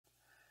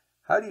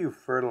How do you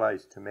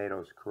fertilize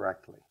tomatoes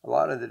correctly? A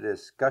lot of the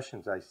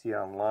discussions I see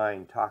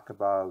online talk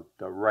about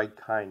the right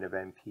kind of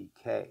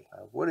NPK.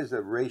 What is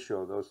the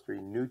ratio of those three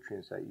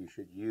nutrients that you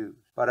should use?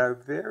 But I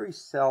very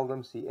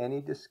seldom see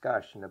any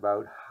discussion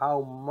about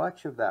how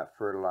much of that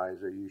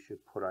fertilizer you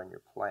should put on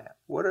your plant.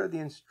 What are the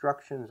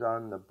instructions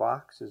on the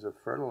boxes of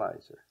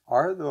fertilizer?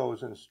 Are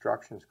those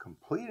instructions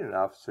complete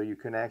enough so you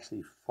can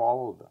actually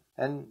follow them?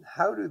 And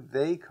how do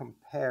they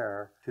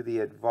compare to the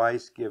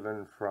advice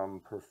given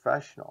from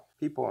professionals,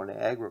 people in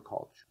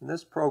agriculture? In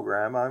this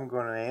program, I'm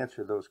going to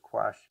answer those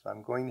questions.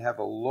 I'm going to have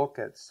a look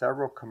at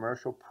several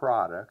commercial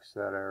products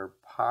that are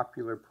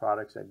popular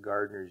products that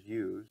gardeners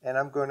use, and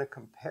I'm going to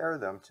compare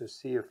them to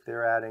see if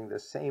they're adding the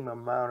same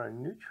amount of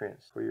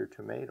nutrients for your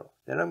tomato.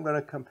 Then I'm going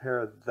to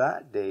compare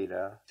that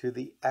data to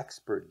the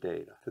expert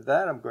data. For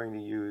that, I'm going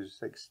to use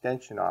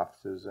extension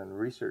offices and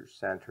research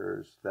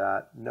centers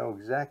that know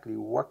exactly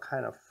what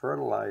kind of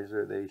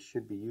fertilizer they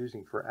should be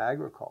using for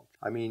agriculture.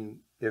 I mean,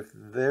 if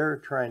they're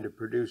trying to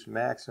produce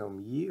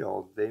maximum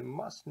yield, they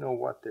must know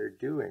what they're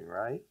doing,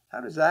 right?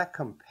 How does that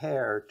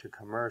compare to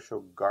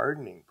commercial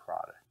gardening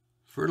products?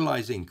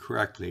 Fertilizing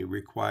correctly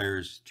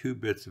requires two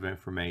bits of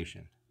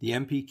information: the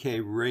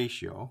NPK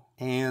ratio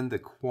and the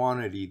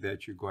quantity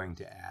that you're going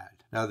to add.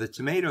 Now, the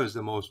tomato is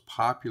the most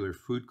popular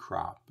food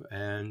crop,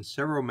 and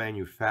several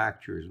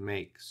manufacturers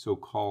make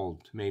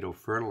so-called tomato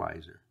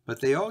fertilizer, but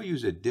they all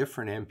use a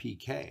different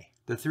NPK.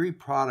 The three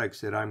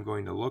products that I'm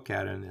going to look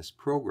at in this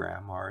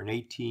program are an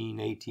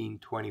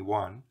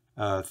 18-18-21,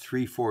 a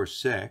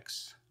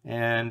 3-4-6,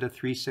 and a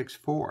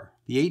 3-6-4.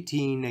 The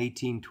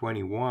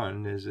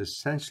 18-18-21 is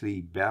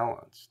essentially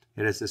balanced.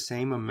 It has the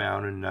same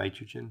amount of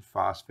nitrogen,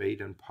 phosphate,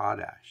 and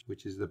potash,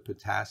 which is the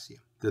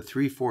potassium. The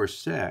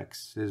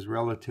 3-4-6 is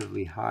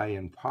relatively high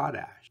in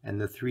potash, and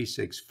the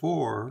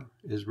 3-6-4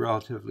 is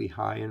relatively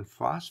high in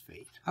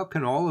phosphate. How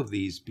can all of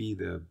these be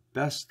the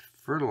best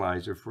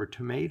fertilizer for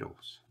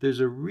tomatoes?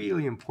 There's a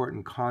really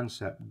important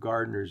concept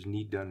gardeners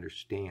need to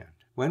understand.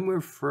 When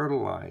we're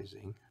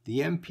fertilizing, the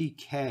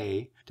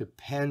NPK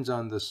depends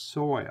on the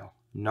soil,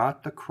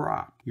 not the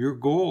crop. Your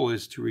goal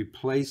is to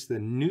replace the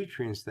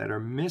nutrients that are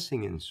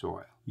missing in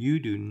soil. You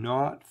do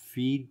not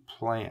feed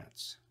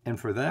plants. And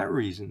for that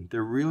reason,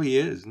 there really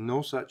is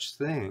no such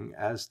thing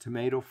as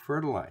tomato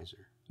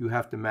fertilizer. You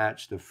have to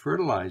match the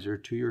fertilizer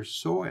to your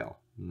soil,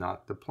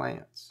 not the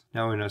plants.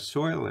 Now, in a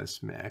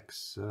soilless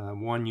mix,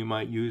 one you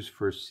might use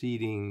for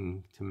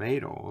seeding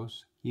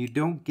tomatoes, you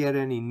don't get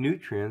any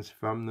nutrients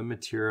from the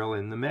material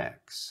in the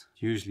mix.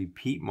 It's usually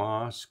peat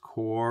moss,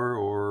 coir,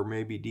 or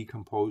maybe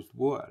decomposed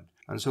wood.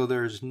 And so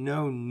there's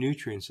no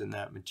nutrients in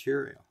that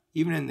material.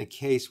 Even in the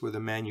case where the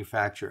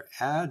manufacturer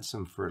adds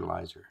some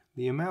fertilizer,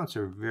 the amounts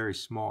are very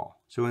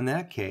small. So in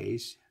that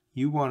case,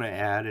 you want to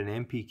add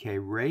an NPK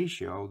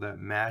ratio that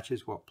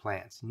matches what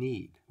plants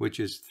need, which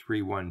is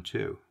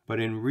 3-1-2. But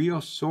in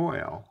real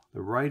soil,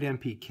 the right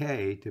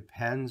NPK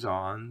depends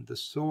on the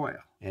soil,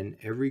 and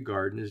every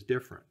garden is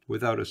different.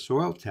 Without a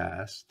soil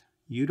test,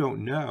 you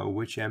don't know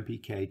which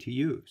NPK to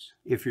use.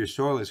 If your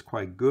soil is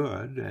quite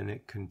good and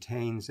it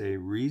contains a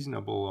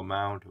reasonable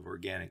amount of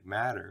organic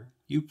matter,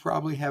 you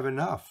probably have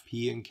enough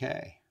P and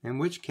K, in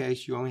which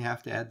case you only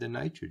have to add the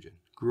nitrogen.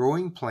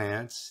 Growing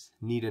plants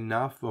need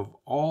enough of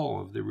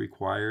all of the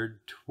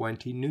required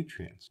 20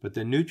 nutrients, but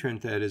the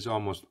nutrient that is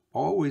almost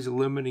always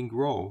limiting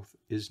growth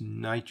is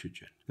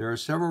nitrogen. There are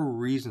several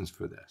reasons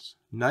for this.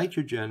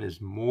 Nitrogen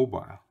is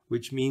mobile,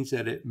 which means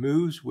that it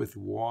moves with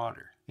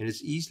water, and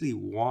it's easily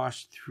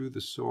washed through the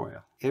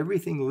soil.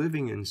 Everything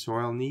living in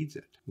soil needs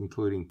it,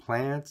 including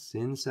plants,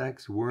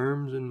 insects,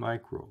 worms, and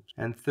microbes.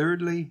 And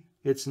thirdly,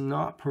 it's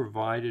not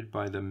provided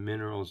by the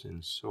minerals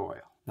in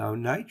soil. Now,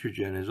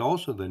 nitrogen is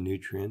also the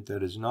nutrient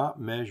that is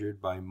not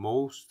measured by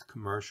most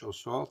commercial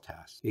soil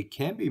tests. It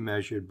can be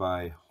measured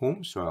by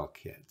home soil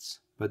kits,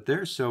 but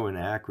they're so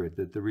inaccurate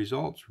that the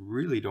results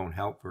really don't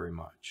help very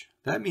much.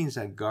 That means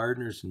that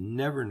gardeners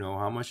never know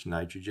how much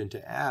nitrogen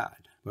to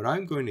add, but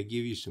I'm going to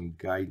give you some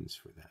guidance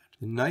for that.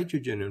 The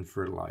nitrogen in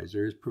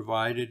fertilizer is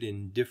provided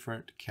in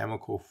different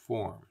chemical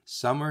forms.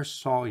 Some are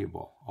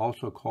soluble,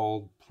 also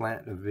called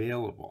plant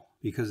available,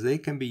 because they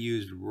can be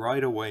used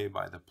right away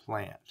by the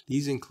plant.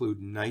 These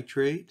include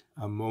nitrate,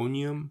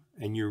 ammonium,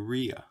 and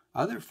urea.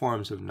 Other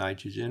forms of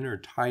nitrogen are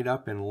tied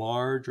up in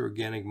large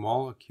organic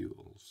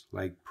molecules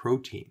like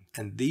protein,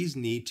 and these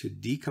need to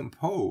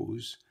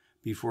decompose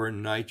before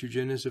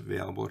nitrogen is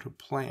available to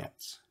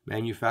plants.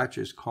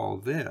 Manufacturers call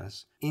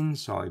this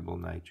insoluble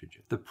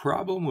nitrogen. The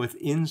problem with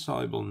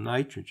insoluble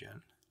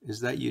nitrogen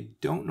is that you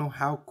don't know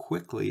how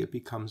quickly it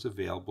becomes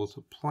available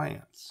to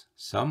plants.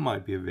 Some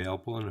might be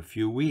available in a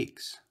few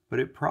weeks, but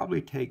it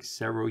probably takes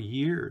several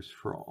years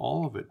for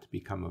all of it to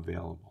become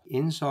available.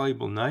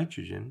 Insoluble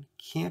nitrogen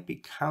can't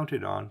be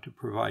counted on to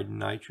provide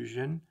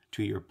nitrogen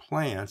to your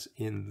plants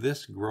in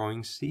this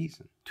growing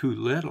season. Too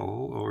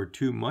little or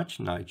too much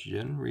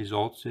nitrogen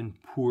results in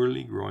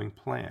poorly growing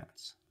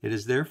plants. It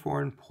is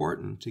therefore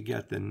important to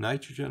get the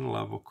nitrogen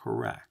level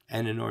correct,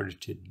 and in order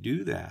to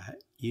do that,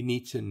 you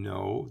need to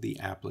know the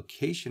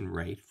application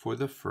rate for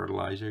the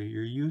fertilizer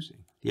you're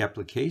using. The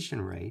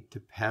application rate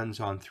depends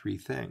on three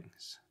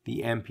things.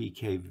 The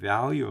NPK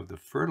value of the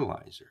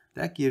fertilizer,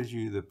 that gives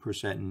you the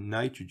percent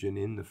nitrogen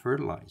in the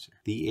fertilizer,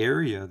 the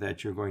area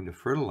that you're going to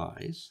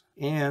fertilize,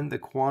 and the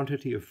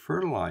quantity of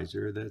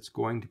fertilizer that's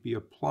going to be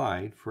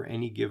applied for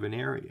any given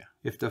area.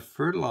 If the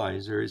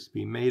fertilizer is to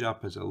be made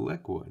up as a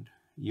liquid,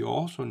 you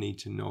also need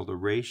to know the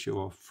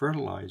ratio of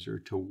fertilizer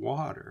to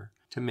water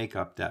to make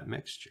up that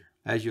mixture.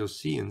 As you'll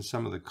see in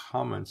some of the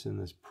comments in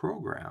this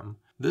program,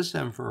 this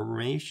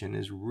information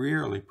is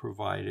rarely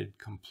provided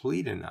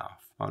complete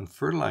enough on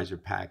fertilizer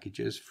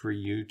packages for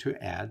you to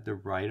add the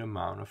right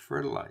amount of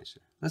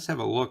fertilizer. Let's have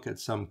a look at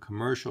some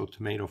commercial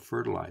tomato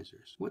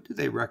fertilizers. What do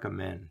they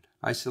recommend?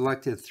 I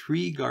selected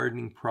 3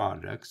 gardening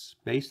products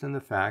based on the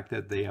fact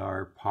that they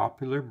are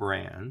popular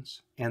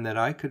brands and that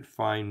I could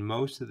find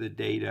most of the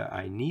data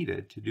I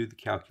needed to do the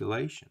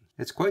calculation.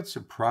 It's quite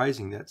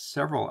surprising that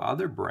several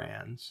other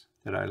brands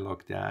that I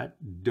looked at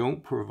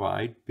don't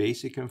provide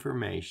basic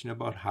information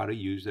about how to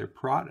use their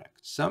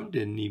products. Some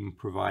didn't even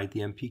provide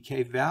the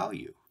NPK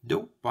value.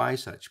 Don't buy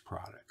such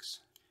products.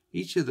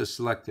 Each of the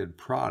selected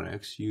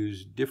products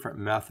use different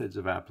methods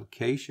of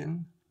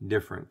application,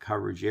 different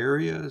coverage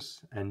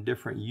areas, and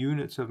different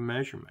units of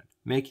measurement,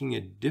 making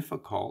it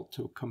difficult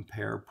to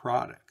compare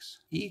products.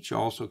 Each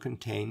also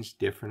contains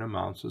different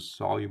amounts of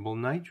soluble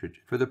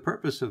nitrogen. For the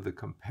purpose of the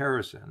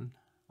comparison,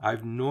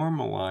 I've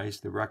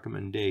normalized the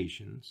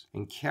recommendations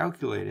and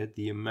calculated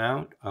the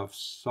amount of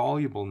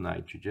soluble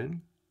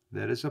nitrogen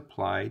that is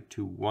applied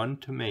to one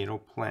tomato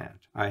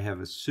plant. I have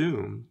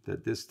assumed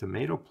that this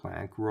tomato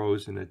plant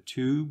grows in a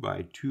 2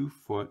 by 2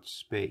 foot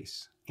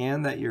space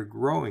and that you're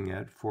growing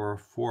it for a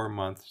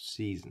 4-month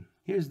season.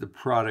 Here's the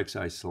products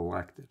I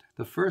selected.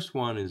 The first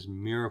one is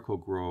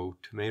Miracle-Gro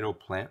Tomato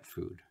Plant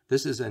Food.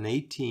 This is an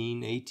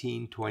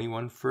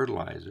 18-18-21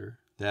 fertilizer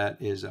that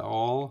is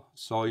all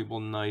soluble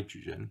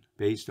nitrogen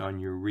based on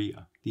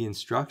urea. The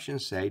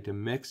instructions say to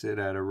mix it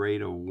at a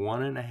rate of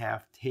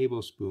 1.5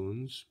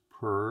 tablespoons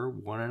per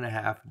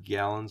 1.5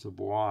 gallons of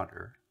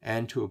water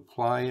and to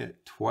apply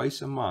it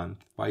twice a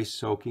month by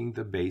soaking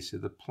the base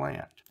of the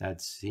plant.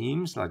 That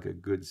seems like a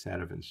good set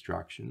of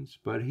instructions,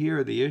 but here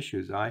are the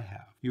issues I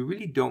have. You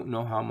really don't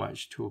know how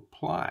much to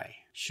apply.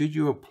 Should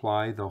you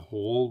apply the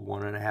whole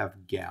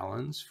 1.5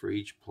 gallons for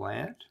each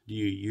plant? Do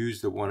you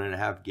use the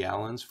 1.5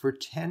 gallons for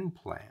 10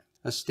 plants?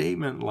 A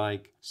statement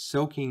like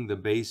soaking the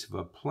base of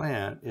a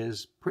plant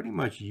is pretty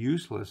much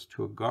useless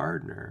to a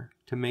gardener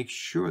to make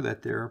sure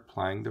that they're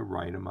applying the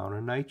right amount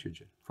of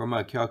nitrogen. For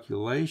my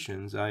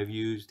calculations, I've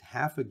used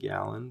 0.5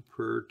 gallon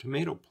per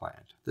tomato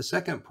plant. The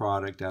second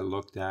product I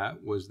looked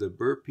at was the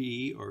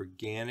Burpee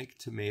Organic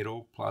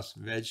Tomato Plus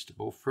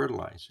Vegetable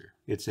Fertilizer.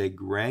 It's a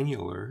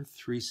granular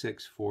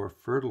 364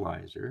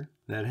 fertilizer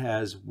that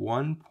has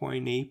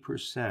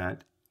 1.8%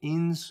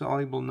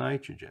 insoluble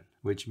nitrogen,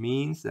 which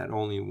means that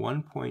only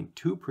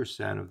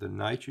 1.2% of the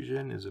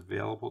nitrogen is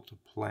available to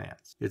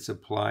plants. It's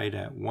applied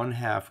at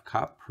 1/2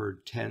 cup per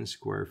 10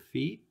 square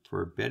feet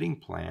for bedding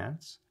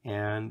plants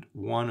and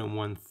 1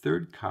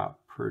 1/3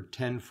 cup per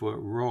 10-foot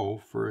row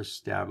for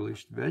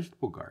established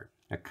vegetable garden.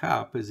 A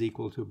cup is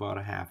equal to about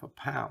 1/2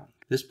 pound.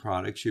 This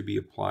product should be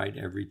applied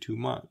every 2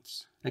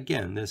 months.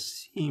 Again,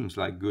 this seems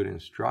like good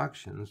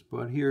instructions,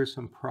 but here are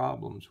some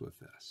problems with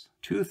this.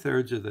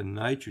 2/3 of the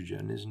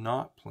nitrogen is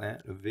not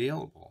plant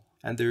available,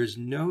 and there is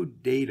no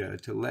data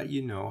to let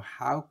you know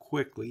how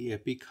quickly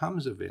it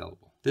becomes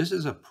available. This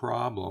is a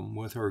problem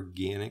with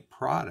organic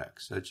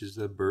products, such as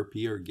the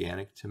Burpee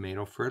Organic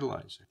Tomato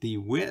Fertilizer. The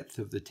width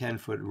of the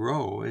 10-foot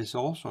row is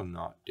also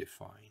not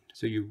defined,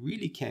 so you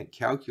really can't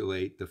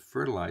calculate the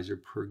fertilizer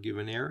per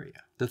given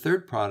area. The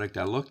third product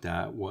I looked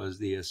at was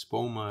the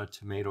Espoma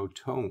Tomato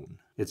Tone.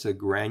 It's a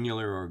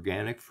granular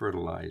organic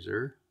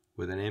fertilizer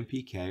with an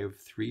NPK of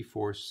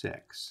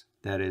 346.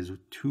 That is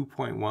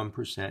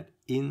 2.1%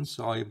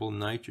 insoluble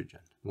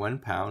nitrogen. 1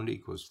 pound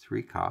equals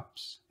 3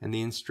 cups, and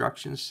the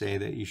instructions say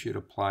that you should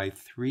apply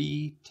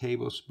 3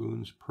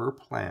 tablespoons per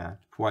plant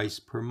twice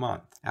per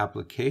month.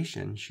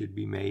 Application should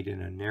be made in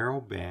a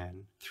narrow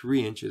band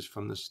 3 inches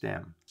from the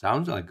stem.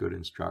 Sounds like good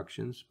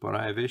instructions, but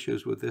I have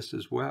issues with this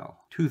as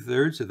well.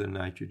 2/3 of the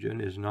nitrogen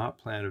is not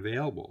plant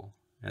available,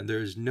 and there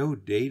is no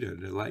data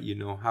to let you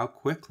know how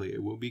quickly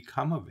it will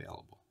become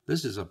available.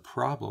 This is a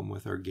problem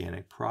with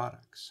organic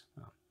products.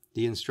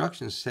 The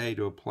instructions say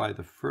to apply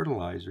the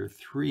fertilizer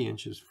 3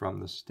 inches from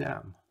the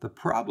stem. The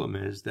problem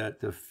is that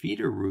the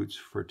feeder roots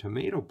for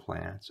tomato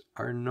plants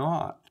are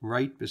not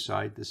right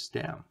beside the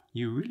stem.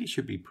 You really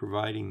should be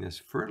providing this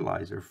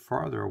fertilizer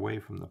farther away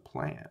from the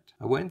plant.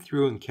 I went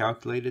through and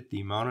calculated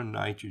the amount of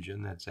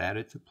nitrogen that's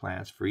added to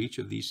plants for each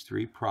of these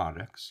 3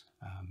 products.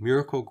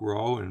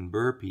 Miracle-Gro and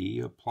Burpee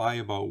apply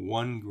about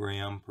 1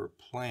 gram per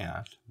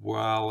plant,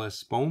 while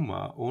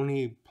Espoma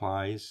only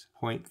applies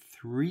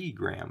 0.3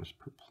 grams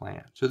per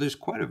plant. So there's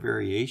quite a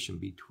variation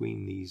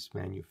between these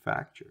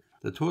manufacturers.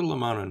 The total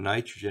amount of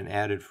nitrogen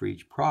added for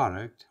each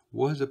product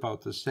was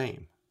about the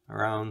same,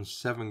 around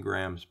 7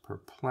 grams per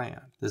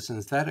plant. The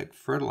synthetic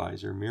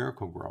fertilizer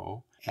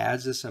Miracle-Gro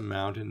adds this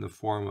amount in the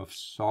form of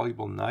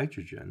soluble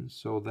nitrogen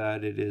so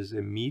that it is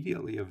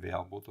immediately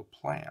available to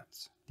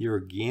plants. The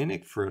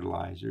organic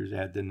fertilizers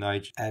add the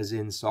nitrogen as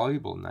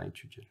insoluble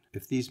nitrogen.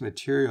 If these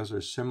materials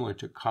are similar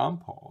to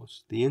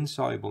compost, the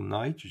insoluble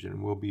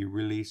nitrogen will be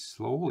released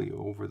slowly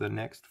over the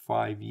next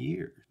 5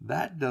 years.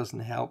 That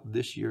doesn't help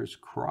this year's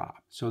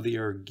crop. So the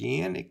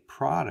organic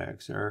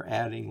products are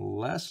adding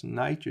less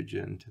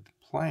nitrogen to the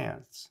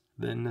plants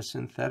than the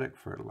synthetic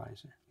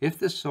fertilizer. If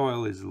the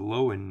soil is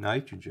low in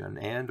nitrogen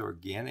and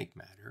organic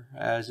matter,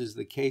 as is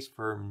the case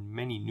for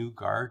many new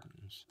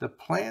gardens, the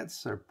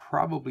plants are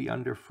probably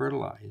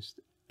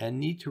under-fertilized and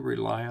need to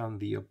rely on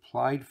the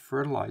applied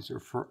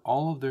fertilizer for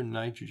all of their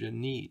nitrogen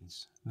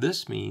needs.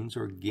 This means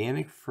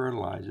organic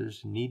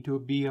fertilizers need to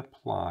be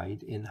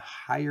applied in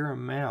higher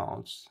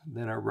amounts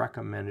than are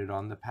recommended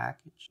on the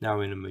package.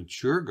 Now, in a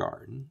mature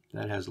garden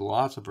that has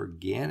lots of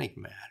organic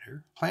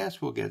matter,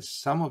 plants will get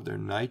some of their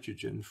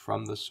nitrogen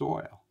from the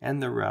soil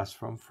and the rest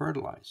from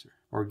fertilizer.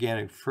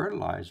 Organic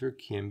fertilizer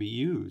can be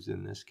used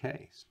in this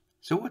case.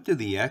 So what do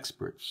the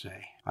experts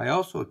say? I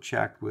also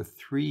checked with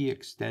 3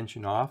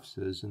 extension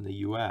offices in the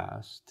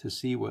U.S. to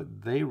see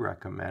what they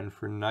recommend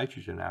for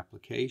nitrogen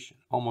application.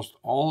 Almost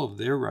all of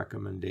their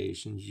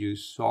recommendations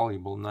use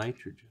soluble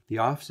nitrogen. The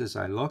offices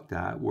I looked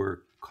at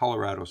were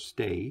Colorado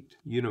State,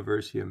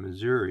 University of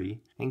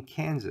Missouri, and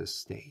Kansas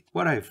State.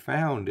 What I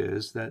found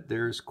is that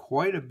there's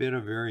quite a bit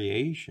of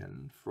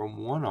variation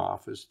from one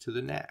office to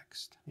the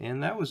next,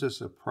 and that was a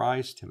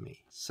surprise to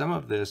me. Some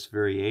of this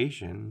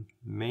variation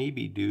may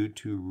be due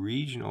to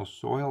regional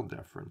soil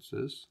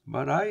differences,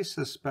 but I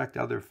suspect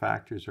other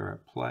factors are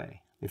at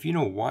play. If you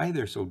know why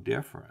they're so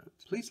different,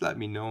 please let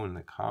me know in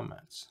the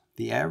comments.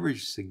 The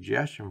average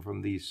suggestion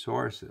from these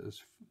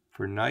sources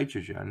for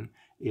nitrogen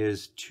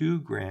is 2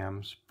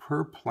 grams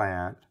per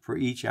plant for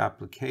each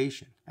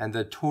application, and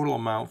the total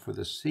amount for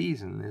the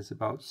season is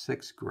about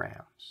 6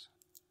 grams.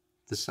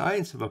 The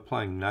science of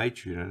applying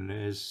nitrogen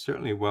is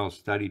certainly well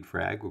studied for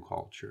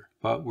agriculture,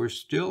 but we're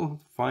still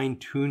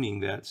fine-tuning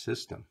that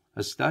system.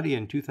 A study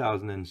in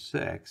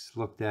 2006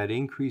 looked at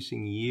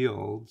increasing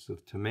yields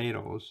of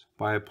tomatoes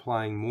by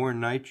applying more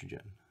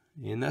nitrogen,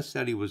 and that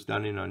study was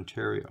done in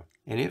Ontario.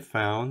 And it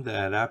found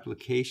that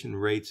application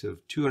rates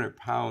of 200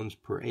 pounds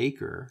per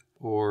acre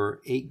or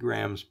 8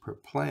 grams per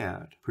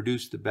plant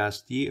produced the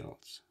best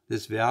yields.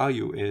 This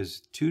value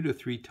is 2 to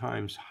 3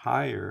 times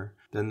higher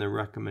than the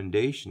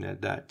recommendation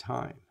at that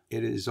time.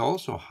 It is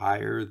also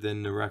higher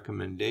than the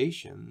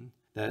recommendation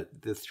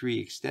that the 3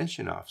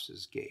 extension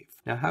offices gave.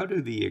 Now, how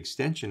do the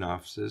extension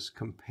offices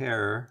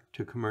compare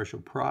to commercial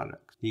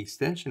products? The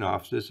extension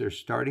offices are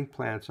starting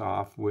plants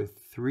off with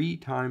 3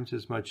 times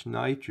as much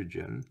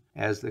nitrogen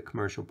as the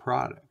commercial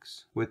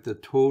products, with the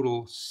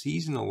total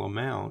seasonal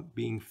amount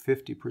being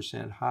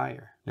 50%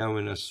 higher. Now,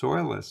 in a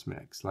soilless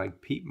mix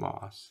like peat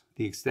moss,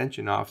 the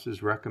extension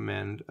offices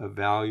recommend a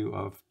value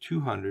of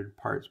 200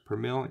 parts per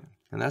million,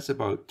 and that's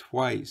about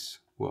twice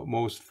what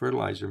most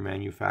fertilizer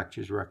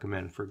manufacturers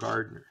recommend for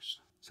gardeners.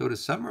 So to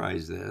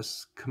summarize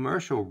this,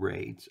 commercial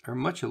rates are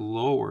much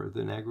lower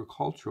than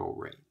agricultural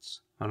rates.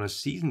 On a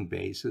season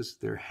basis,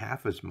 they're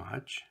half as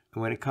much.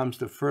 And when it comes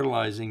to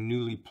fertilizing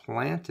newly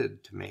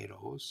planted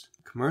tomatoes,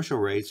 commercial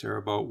rates are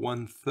about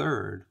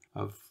 1/3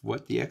 of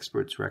what the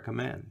experts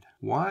recommend.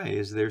 Why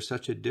is there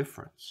such a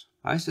difference?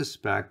 I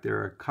suspect there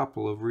are a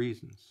couple of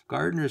reasons.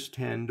 Gardeners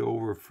tend to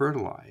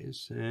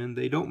over-fertilize, and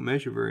they don't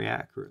measure very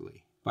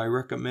accurately. By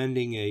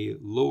recommending a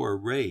lower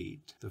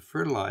rate, the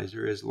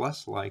fertilizer is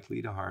less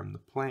likely to harm the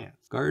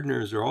plants.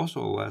 Gardeners are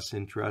also less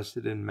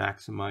interested in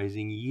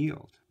maximizing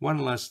yield. 1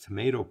 less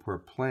tomato per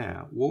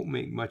plant won't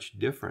make much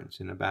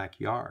difference in a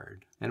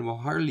backyard and will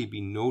hardly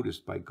be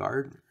noticed by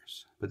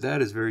gardeners, but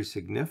that is very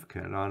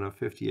significant on a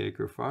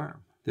 50-acre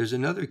farm. There's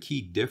another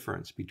key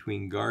difference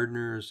between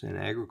gardeners and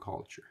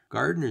agriculture.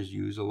 Gardeners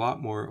use a lot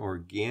more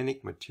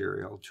organic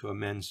material to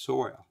amend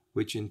soil,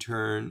 which in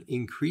turn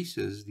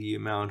increases the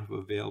amount of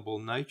available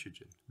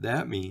nitrogen.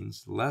 That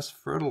means less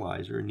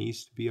fertilizer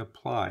needs to be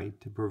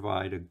applied to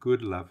provide a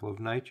good level of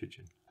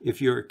nitrogen. If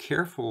you're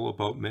careful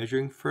about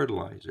measuring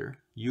fertilizer,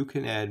 you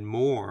can add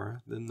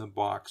more than the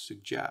box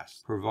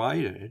suggests,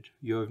 provided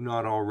you have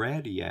not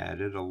already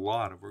added a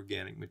lot of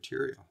organic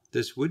material.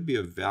 This would be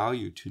of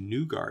value to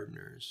new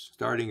gardeners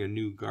starting a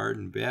new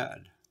garden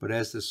bed, but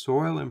as the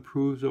soil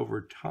improves over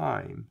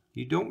time,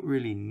 you don't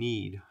really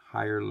need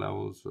higher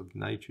levels of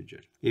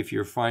nitrogen. If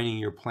you're finding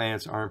your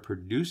plants aren't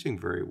producing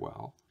very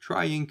well,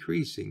 try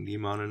increasing the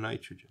amount of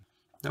nitrogen.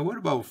 Now, what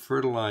about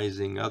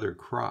fertilizing other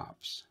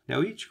crops?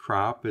 Now, each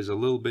crop is a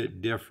little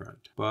bit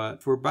different,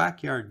 but for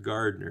backyard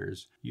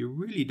gardeners, you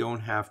really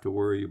don't have to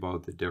worry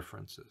about the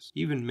differences.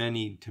 Even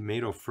many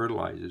tomato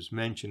fertilizers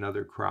mention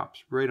other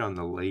crops right on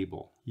the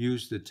label.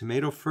 Use the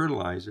tomato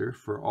fertilizer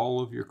for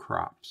all of your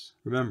crops.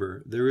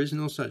 Remember, there is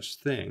no such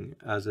thing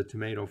as a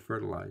tomato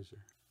fertilizer.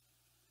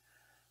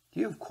 Do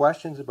you have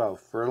questions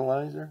about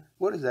fertilizer?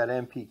 What does that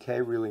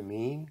NPK really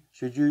mean?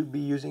 Should you be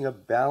using a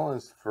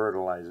balanced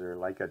fertilizer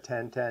like a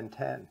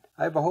 10-10-10?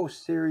 I have a whole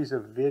series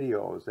of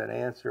videos that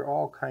answer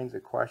all kinds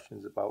of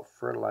questions about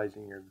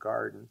fertilizing your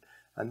garden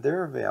and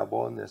they're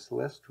available in this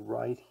list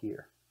right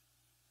here.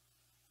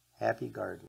 Happy gardening.